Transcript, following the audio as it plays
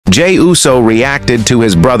Jey Uso reacted to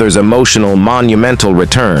his brother's emotional, monumental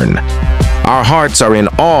return. Our hearts are in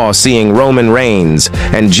awe seeing Roman Reigns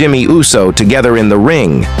and Jimmy Uso together in the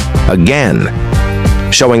ring, again,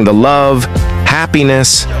 showing the love,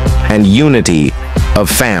 happiness, and unity of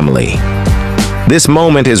family. This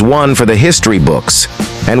moment is one for the history books,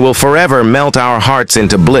 and will forever melt our hearts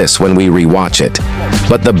into bliss when we rewatch it.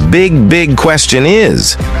 But the big question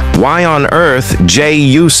is, why on earth Jey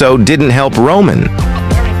Uso didn't help Roman?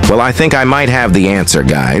 Well, I think I might have the answer,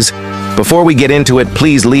 guys. Before we get into it,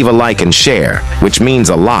 please leave a like and share, which means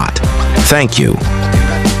a lot. Thank you.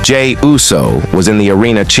 Jey Uso was in the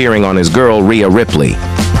arena cheering on his girl, Rhea Ripley.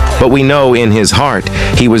 But we know in his heart,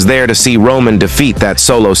 he was there to see Roman defeat that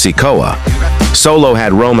Solo Sikoa. Solo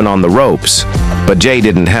had Roman on the ropes, but Jey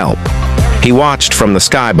didn't help. He watched from the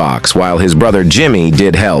skybox while his brother Jimmy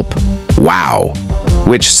did help. Wow!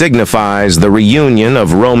 Which signifies the reunion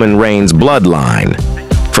of Roman Reigns' bloodline.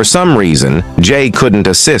 For some reason, Jey couldn't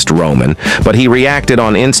assist Roman, but he reacted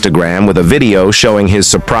on Instagram with a video showing his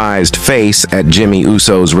surprised face at Jimmy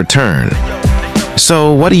Uso's return.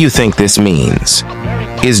 So, what do you think this means?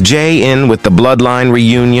 Is Jey in with the bloodline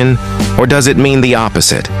reunion, or does it mean the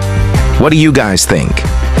opposite? What do you guys think?